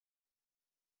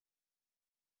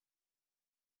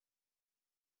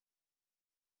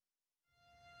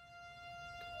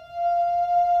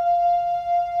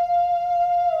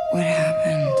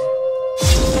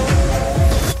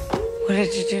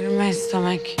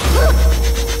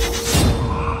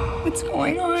What's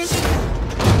going on?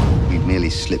 We've merely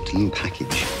slipped a little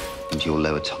package into your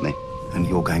lower tummy. And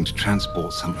you're going to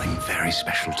transport something very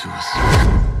special to us.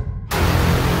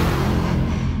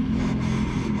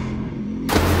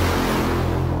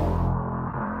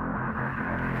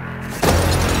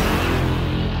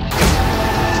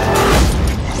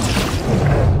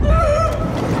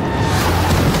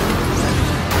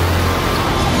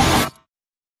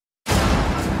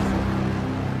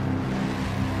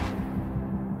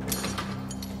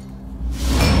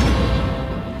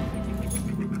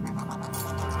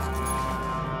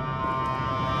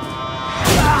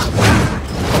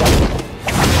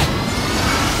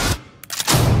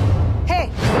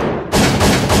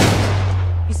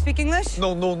 Speak English?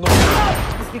 No.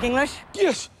 You speak English?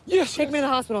 Yes. Take me to the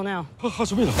hospital now.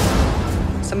 Hospital.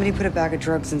 Somebody put a bag of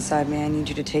drugs inside me. I need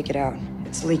you to take it out.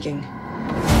 It's leaking.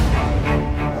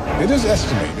 It is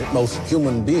estimated most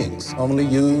human beings only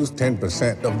use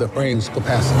 10% of the brain's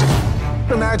capacity.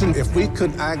 Imagine if we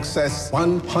could access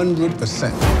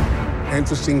 100%.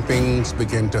 Interesting things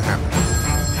begin to happen.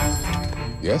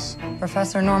 Yes?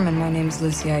 Professor Norman, my name's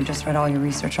Lucy. I just read all your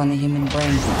research on the human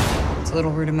brain. It's a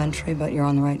little rudimentary, but you're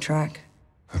on the right track.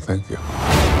 Thank you.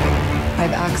 I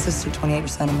have access to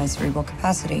 28% of my cerebral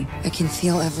capacity. I can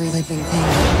feel every living thing.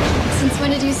 Since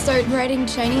when did you start writing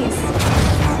Chinese?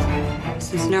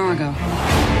 Since an hour ago.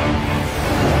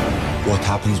 What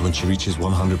happens when she reaches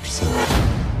 100%?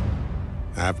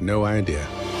 I have no idea.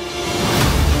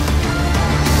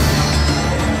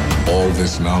 All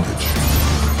this knowledge,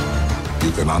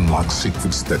 you can unlock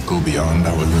secrets that go beyond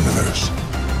our universe.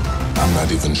 I'm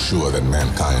not even sure that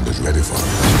mankind is ready for it.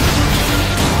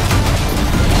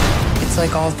 It's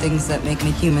like all things that make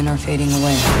me human are fading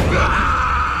away.